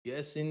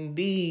Yes,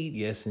 indeed.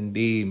 Yes,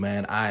 indeed,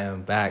 man. I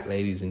am back,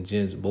 ladies and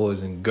gents,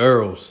 boys and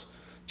girls,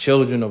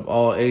 children of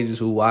all ages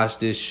who watch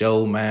this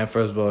show, man.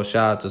 First of all,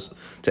 shout out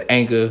to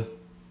Anchor,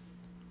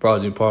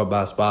 brought in part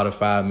by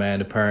Spotify, man,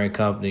 the parent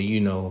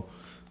company.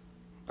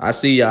 I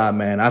see y'all,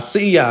 man. I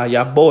see y'all.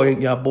 Y'all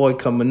boy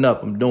coming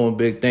up. I'm doing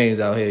big things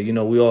out here.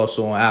 We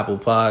also on Apple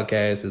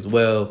Podcasts as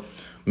well,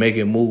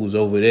 making moves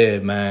over there,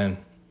 man.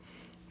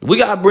 We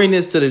gotta bring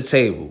this to the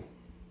table.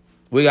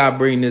 We gotta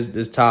bring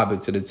this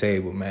topic to the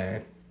table,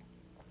 man.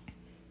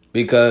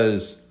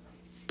 Because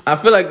I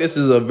feel like this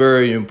is a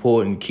very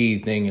important key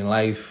thing in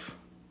life.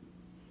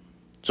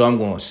 So I'm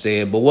going to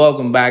say it. But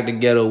welcome back to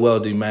Ghetto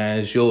Wealthy, man.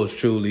 It's yours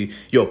truly,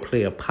 your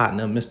player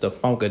partner, Mr.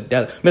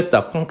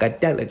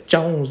 Funkadelic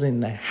Jones in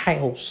the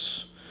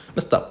house.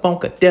 Mr.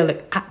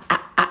 Funkadelic,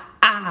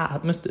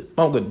 Mr.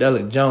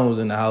 Funkadelic Jones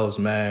in the house,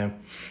 man.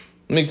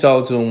 Let me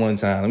talk to him one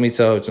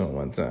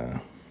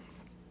time.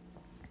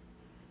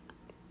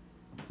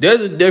 There's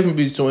a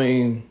difference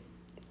between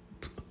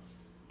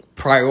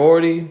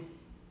priority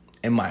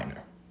and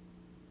minor.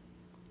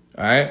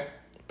 All right?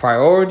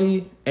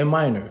 Priority and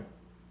minor.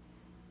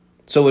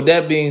 So with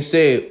that being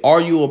said, are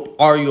you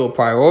a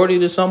priority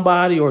to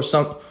somebody or is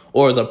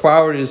a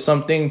priority to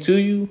something to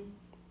you?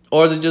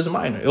 Or is it just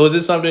minor? Or is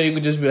it something you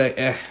could just be like,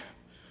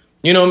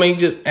 You know what I mean?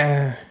 Just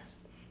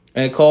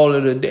and call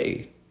it a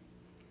day.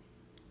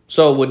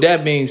 So with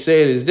that being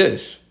said is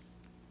this.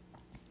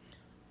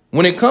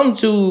 When it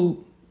comes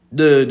to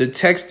the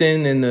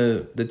texting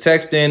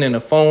and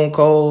the phone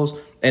calls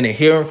and the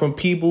hearing from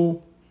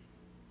people,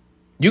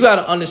 you got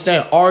to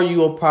understand, are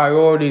you a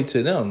priority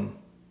to them?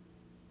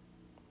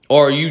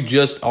 Or you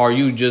just a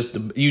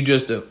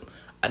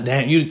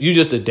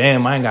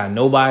damn, I ain't got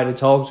nobody to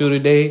talk to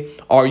today?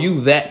 Are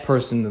you that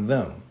person to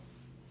them?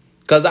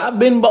 Cause I've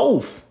been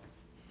both.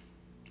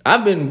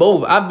 I've been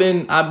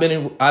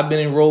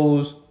in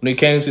roles when it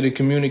came to the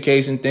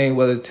communication thing,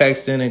 whether it's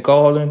texting and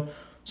calling.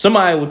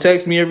 Somebody will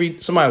text me every day.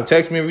 Somebody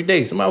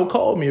will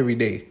call me every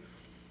day.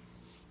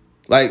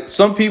 Like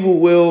some people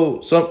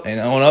will, and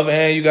on the other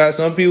hand, you got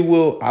some people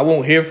will, I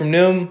won't hear from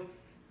them.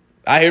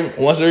 I hear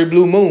once every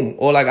blue moon.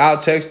 Or like I'll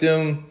text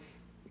them,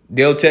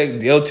 they'll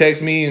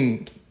text me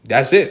and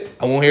that's it.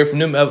 I won't hear from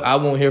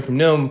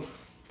them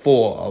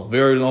for a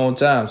very long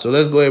time. So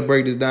let's go ahead and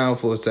break this down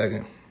for a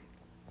second.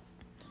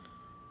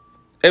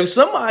 If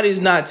somebody's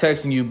not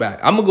texting you back,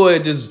 I'm going to go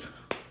ahead and just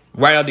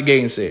right out the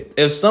gate and say it.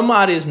 If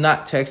somebody is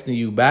not texting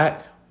you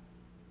back,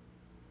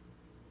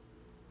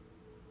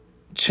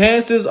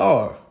 chances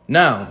are,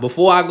 now,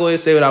 before I go ahead and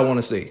say what I want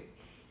to say,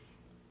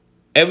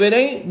 if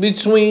it's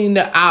between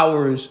the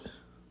hours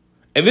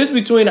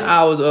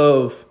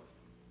of,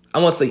 I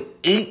want to say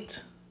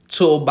 8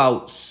 to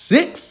about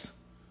 6,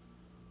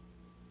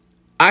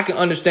 I can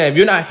understand. If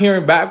you're not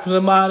hearing back from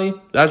somebody,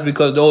 that's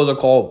because those are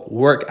called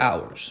work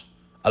hours.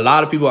 A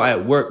lot of people are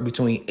at work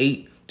between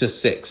 8 to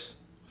 6.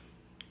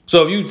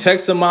 So if you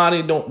text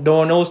somebody during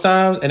those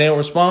times and they don't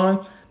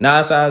respond, 9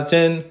 times out of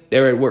 10,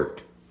 they're at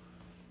work.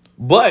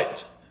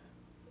 But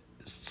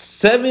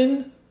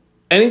 7,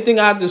 anything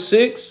after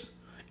 6,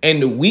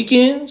 and the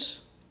weekends,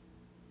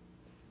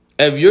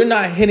 if you're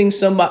not hitting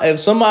somebody,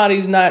 if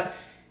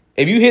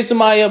you hit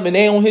somebody up and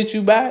they don't hit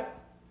you back,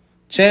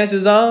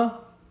 chances are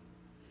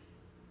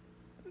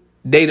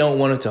they don't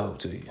want to talk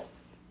to you.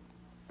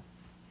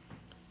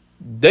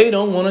 They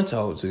don't want to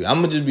talk to you. I'm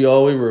going to just be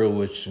all the way real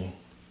with you.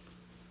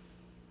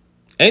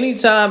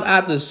 Anytime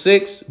after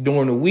 6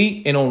 during the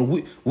week and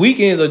on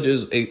weekends are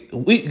just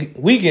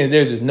weekends,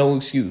 there's just no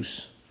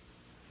excuse.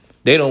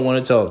 They don't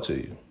want to talk to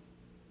you.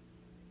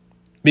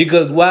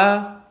 Because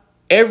why?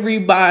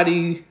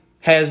 Everybody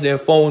has their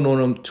phone on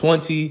them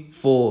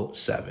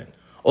 24/7.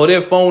 Or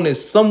their phone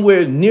is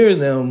somewhere near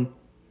them.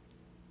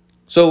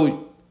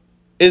 So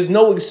it's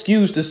no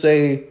excuse to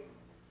say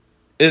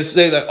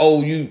like,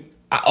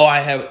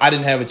 I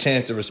didn't have a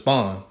chance to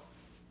respond.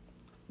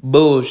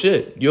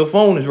 Bullshit. Your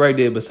phone is right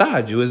there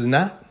beside you, is it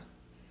not?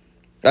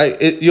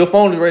 Your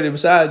phone is right there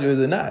beside you, is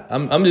it not?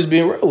 I'm just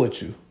being real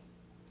with you.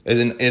 Is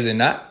it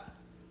not?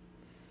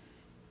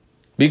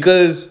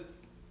 Because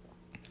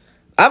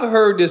I've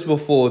heard this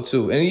before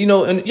too. And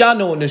y'all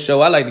know in this show,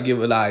 I like to give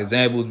a lot of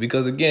examples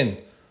because again,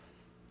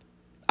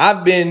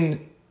 I've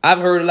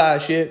heard a lot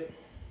of shit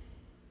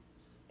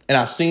and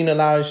I've seen a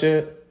lot of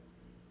shit.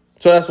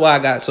 So that's why I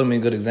got so many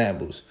good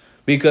examples.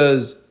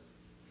 Because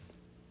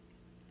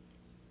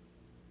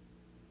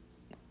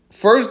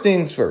first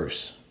things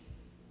first,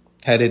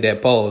 had to hit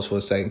that pause for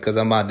a second because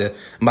I'm about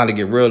to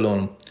get real on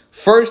them.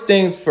 First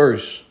things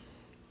first,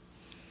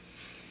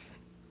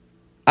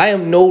 I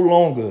am no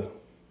longer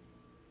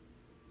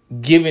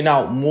giving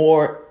out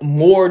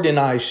more than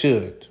I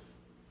should.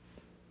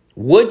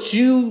 What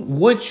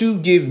you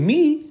give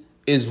me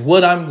is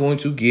what I'm going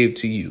to give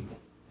to you.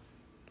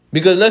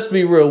 Because let's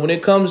be real, when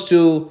it comes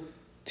to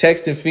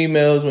texting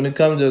females, when it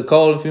comes to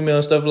calling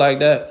females, stuff like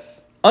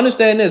that,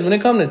 understand this, when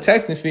it comes to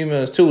texting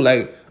females too,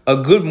 like a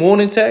good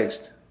morning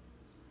text,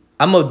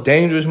 I'm a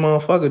dangerous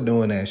motherfucker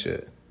doing that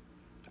shit.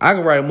 I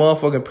can write a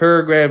motherfucking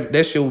paragraph,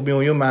 that shit will be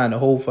on your mind the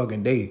whole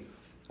fucking day.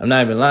 I'm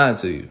not even lying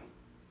to you.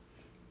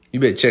 You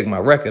better check my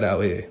record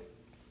out here.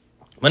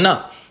 But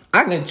nah,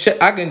 I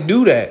can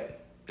do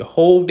that. The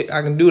whole day,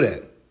 I can do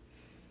that.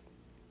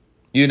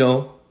 You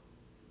know?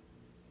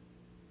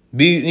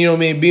 Be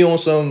on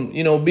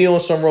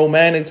some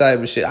romantic type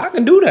of shit. I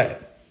can do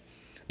that.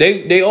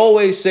 They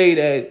always say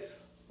that,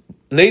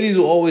 ladies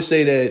will always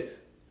say that,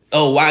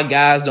 oh, why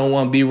guys don't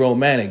want to be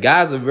romantic?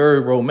 Guys are very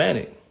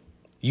romantic.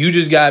 You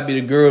just gotta be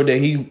the girl that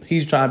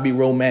he's trying to be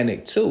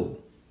romantic too.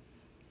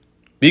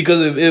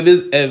 Because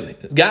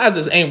if guys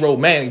just ain't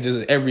romantic,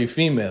 just every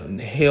female,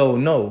 hell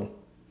no.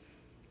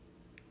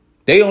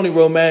 They only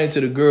romantic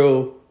to the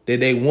girl that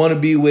they want to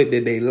be with,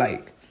 that they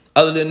like.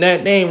 Other than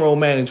that, they ain't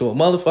romantic to a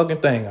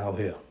motherfucking thing out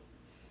here.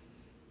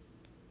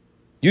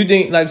 You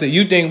think, like I said,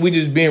 you think we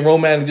just being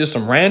romantic just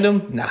some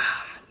random? Nah.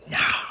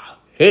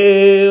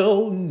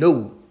 Hell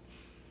no.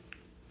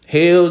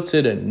 Hell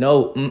to the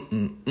no.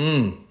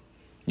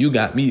 You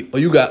got me, or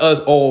you got us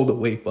all the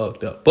way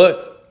fucked up.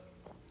 But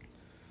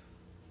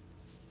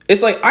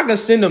it's like I can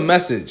send a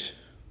message.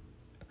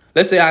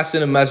 Let's say I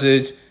send a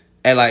message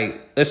at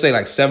let's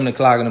say 7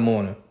 o'clock in the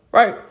morning,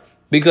 right?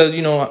 Because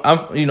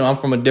I'm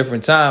from a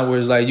different time where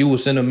it's like you will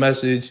send a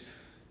message,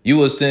 you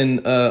will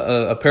send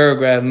a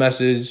paragraph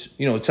message,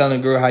 telling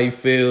the girl how you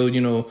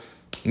feel,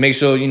 make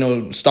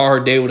sure start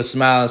her day with a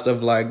smile and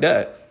stuff like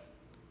that.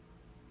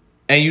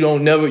 And you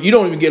don't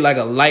even get like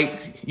a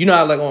like,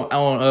 how like on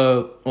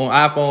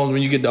iPhones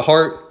when you get the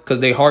heart, because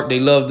they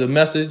love the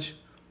message.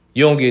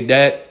 You don't get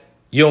that.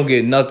 You don't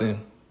get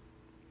nothing.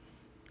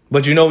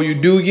 But what you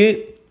do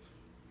get?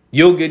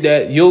 You'll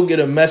get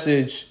a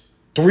message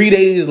 3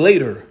 days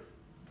later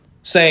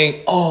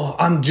saying, oh,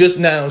 I'm just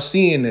now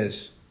seeing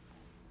this.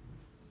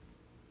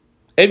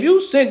 If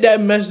you sent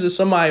that message to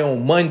somebody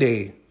on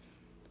Monday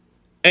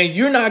and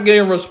you're not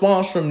getting a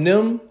response from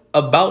them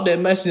about that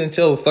message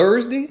until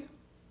Thursday,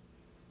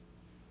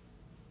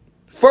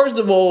 first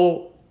of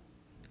all,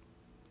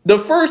 the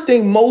first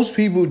thing most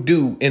people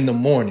do in the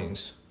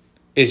mornings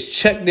is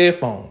check their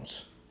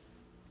phones.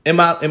 Am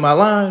I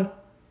lying?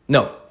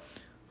 No.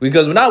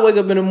 Because when I wake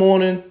up in the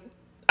morning,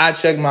 I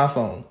check my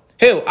phone.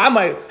 Hell,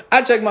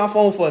 I check my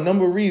phone for a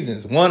number of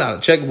reasons. One, I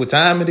check what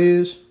time it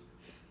is.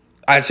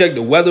 I check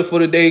the weather for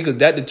the day because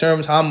that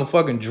determines how I'm gonna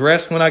fucking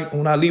dress when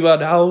I leave out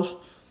the house.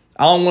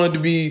 I don't want to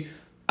be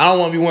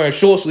wearing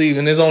short sleeve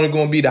and it's only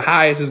gonna be the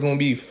highest is gonna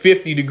be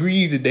 50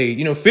 degrees a day.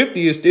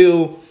 50 is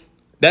still,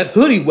 that's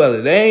hoodie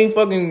weather. They ain't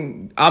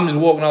fucking, I'm just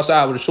walking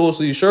outside with a short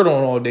sleeve shirt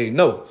on all day.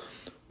 No.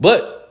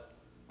 But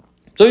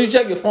so you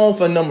check your phone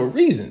for a number of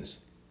reasons.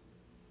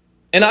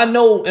 And I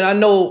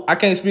know I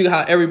can't speak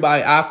how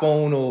everybody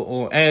iPhone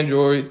or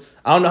Android,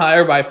 I don't know how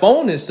everybody's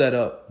phone is set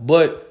up,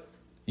 but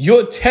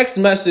your text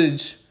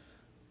message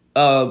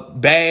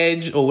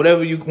badge or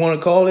whatever you want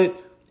to call it,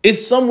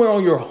 it's somewhere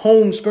on your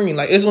home screen.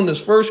 Like it's on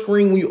this first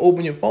screen when you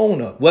open your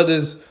phone up.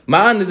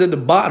 Mine is at the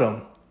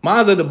bottom.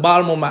 Mine's at the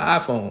bottom on my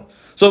iPhone.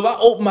 So if I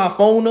open my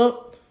phone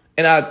up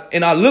and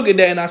I look at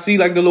that and I see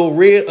like the little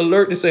red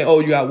alert that say, oh,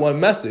 you got one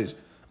message.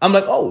 I'm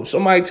like, oh,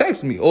 somebody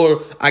text me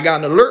or I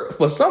got an alert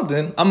for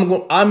something.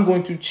 I'm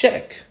going to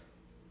check.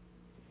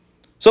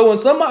 So when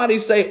somebody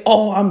say,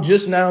 oh, I'm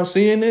just now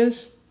seeing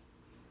this.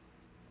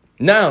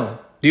 Now,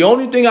 the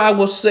only thing I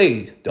will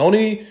say, the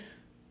only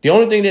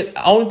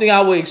thing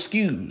I will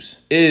excuse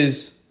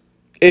is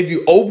if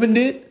you opened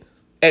it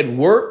at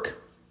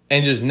work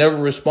and just never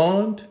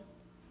respond,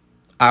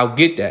 I'll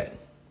get that.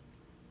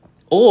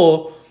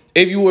 Or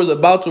if you was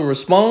about to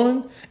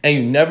respond and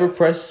you never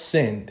press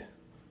send.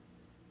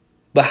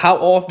 But how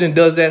often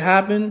does that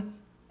happen?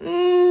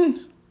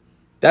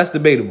 That's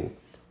debatable.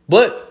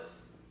 But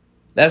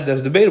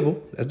that's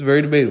debatable. That's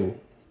very debatable.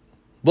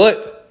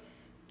 But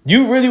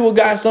you really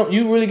got some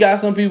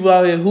people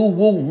out here who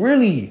will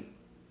really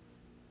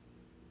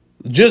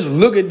just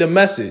look at the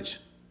message.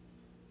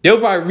 They'll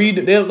probably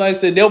read. They'll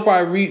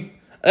probably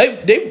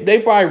read.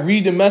 They probably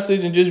read the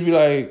message and just be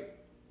like,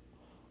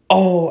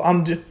 "Oh,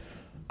 I'm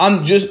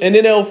just," and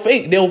then they'll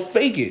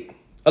fake it.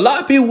 A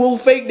lot of people will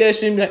fake that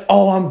shit and be like,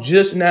 oh, I'm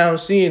just now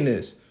seeing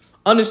this.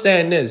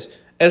 Understand this.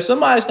 If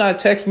somebody's not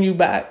texting you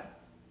back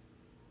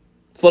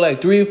for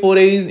like 3 or 4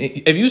 days,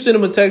 if you send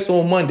them a text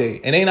on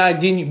Monday and they not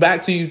getting you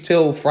back to you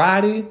till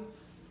Friday,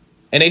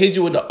 and they hit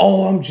you with the,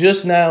 oh, I'm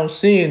just now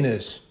seeing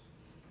this,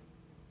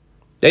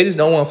 they just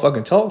don't want to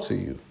fucking talk to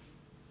you.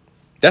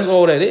 That's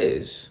all that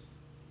is.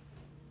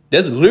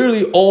 That's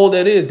literally all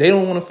that is. They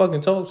don't want to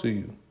fucking talk to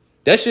you.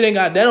 That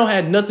don't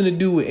have nothing to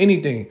do with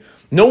anything.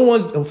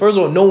 First of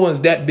all, no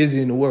one's that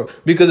busy in the world.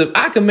 Because if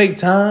I can make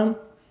time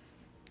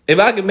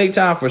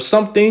for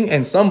something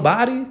and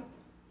somebody,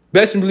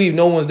 best believe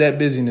no one's that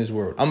busy in this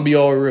world. I'm gonna be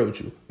all real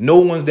with you. No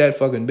one's that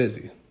fucking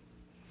busy.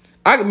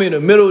 I can be in the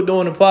middle of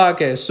doing the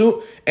podcast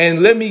soon,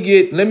 and let me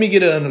get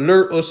an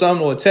alert or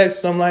something or a text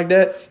or something like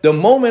that. The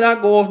moment I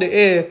go off the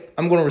air,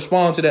 I'm gonna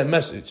respond to that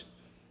message.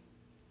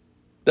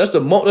 That's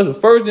the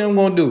first thing I'm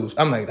gonna do.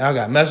 I'm like, I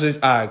got a message.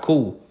 All right,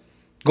 cool.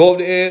 Go off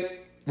the air.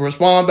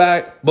 Respond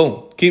back,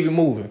 boom, keep it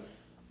moving.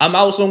 I'm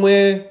out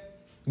somewhere,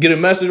 get a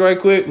message right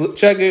quick,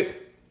 check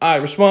it, all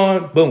right,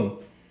 respond, boom.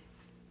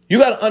 You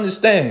got to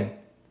understand,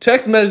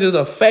 text messages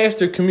are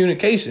faster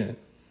communication.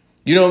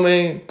 You know what I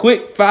mean?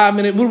 Quick, 5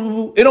 minute, boo, boo,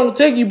 boo. It don't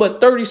take you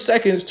but 30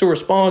 seconds to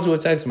respond to a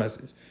text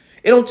message.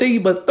 It don't take you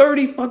but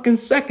 30 fucking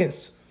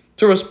seconds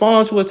to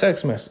respond to a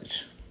text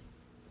message.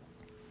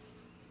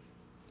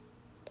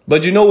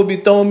 But you know what be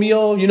throwing me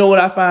off? You know what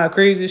I find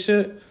crazy as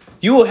shit?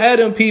 You will have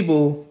them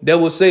people that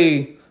will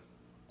say,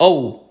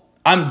 oh,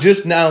 I'm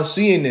just now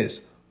seeing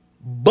this.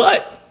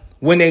 But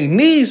when they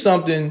need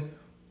something,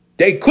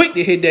 they quick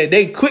to hit that.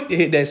 They quick to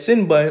hit that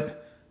send button.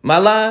 My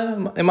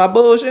line, am I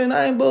bullshitting?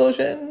 I ain't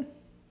bullshitting.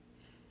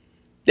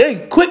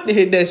 They quick to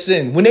hit that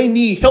send when they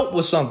need help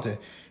with something.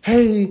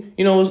 Hey,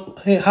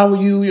 hey, how are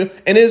you?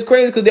 And it's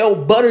crazy because they'll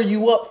butter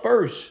you up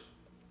first.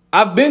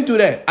 I've been through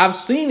that. I've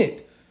seen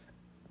it.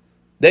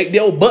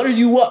 They'll butter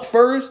you up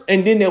first,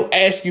 and then they'll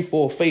ask you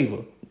for a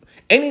favor.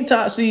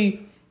 Anytime,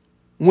 see,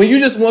 when you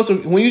just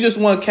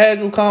want a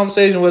casual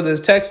conversation, whether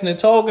it's texting and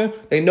talking,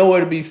 they know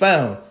where to be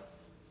found.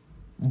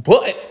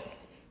 But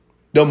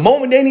the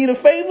moment they need a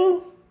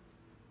favor,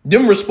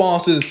 them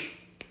responses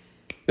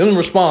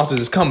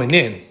is coming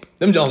in.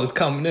 Them Jones is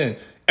coming in.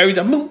 Every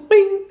time, bing,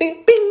 bing,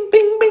 bing, bing,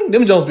 bing, bing.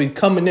 Them Jones be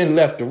coming in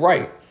left to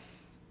right.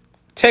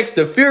 Text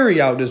the fury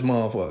out this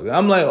motherfucker.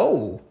 I'm like,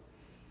 oh.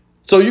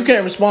 So you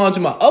can't respond to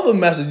my other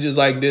messages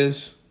like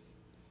this.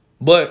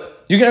 But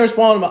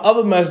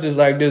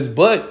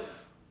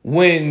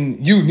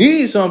when you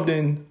need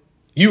something,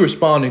 you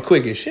responding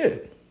quick as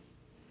shit.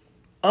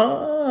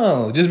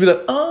 Oh, just be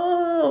like,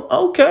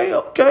 oh, okay.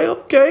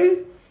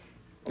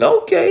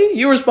 Okay,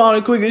 you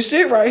responding quick as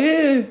shit right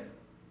here.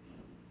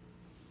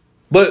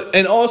 But,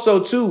 and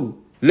also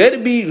too, let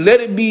it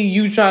be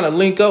you trying to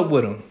link up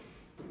with them.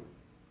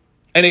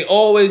 And they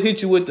always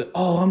hit you with the,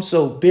 oh, I'm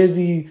so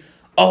busy.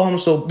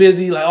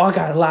 Like, I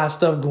got a lot of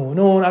stuff going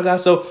on.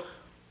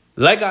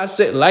 Like I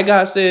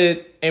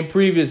said in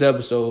previous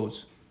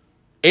episodes,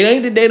 it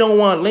ain't that they don't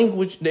want to link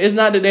with you. It's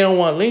not that they don't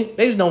want to link.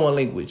 They just don't want to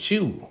link with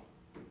you.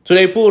 So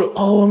they pull,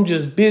 oh, I'm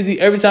just busy.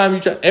 Every time you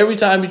try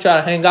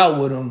to hang out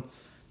with them,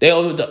 they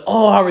always, I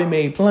already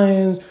made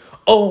plans.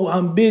 Oh,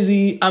 I'm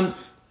busy.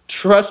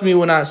 Trust me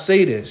when I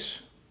say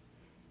this.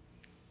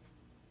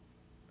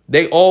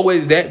 They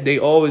always that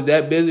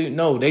busy.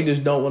 No, they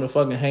just don't want to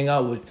fucking hang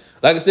out with.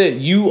 Like I said,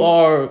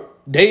 you're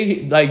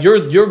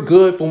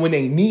good for when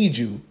they need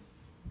you.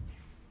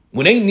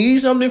 When they need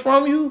something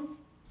from you,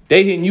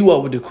 they hitting you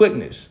up with the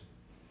quickness.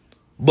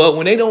 But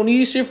when they don't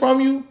need shit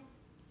from you,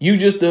 I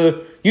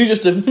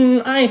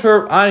ain't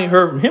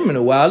heard from him in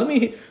a while. Let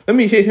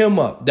me hit him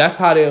up. That's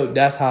how they'll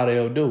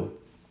do it.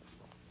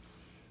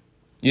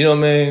 You know what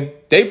I mean?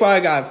 They probably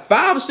got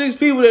 5 or 6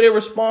 people that they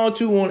respond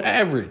to on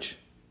average.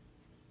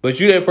 But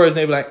you that person,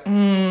 they be like,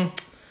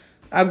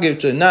 I'll give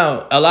it to you.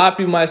 Now, a lot of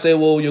people might say,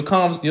 well, your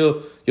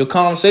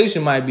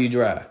conversation might be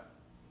dry.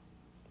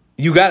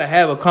 You gotta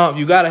have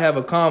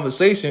a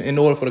conversation in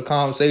order for the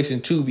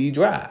conversation to be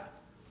dry.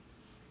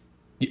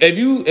 If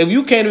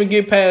you can't even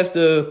get past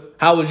the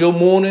how was your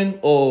morning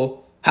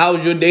or how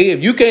was your day,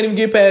 if you can't even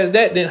get past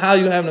that, then how are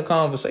you having a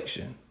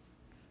conversation?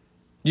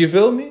 You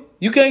feel me?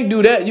 You can't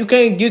do that. You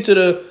can't get to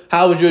the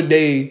how was your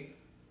day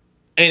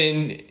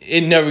and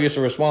it never gets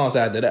a response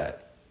after that.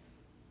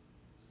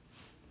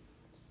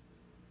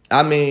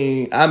 I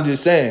mean, I'm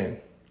just saying,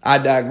 I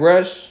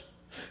digress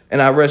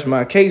and I rest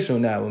my case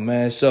on that one,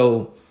 man.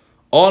 So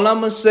all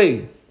I'm going to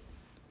say,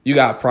 you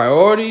got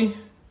priority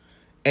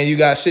and you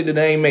got shit that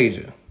ain't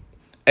major.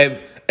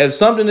 If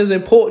something is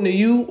important to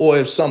you or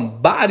if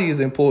somebody is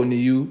important to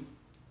you,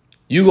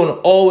 you're going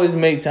to always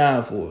make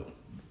time for it.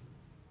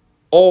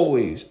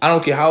 Always. I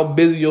don't care how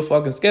busy your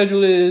fucking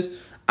schedule is.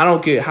 I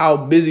don't care how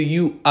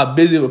busy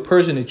of a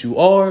person that you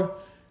are.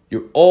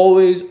 You're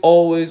always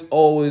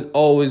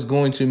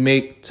going to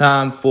make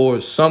time for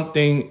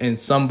something and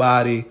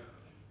somebody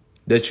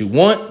that you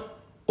want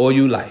or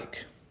you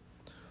like.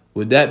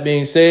 With that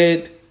being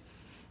said,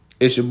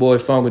 it's your boy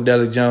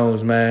Funkadelic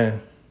Jones,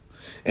 man.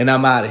 And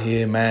I'm out of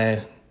here,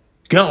 man.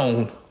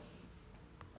 Gone.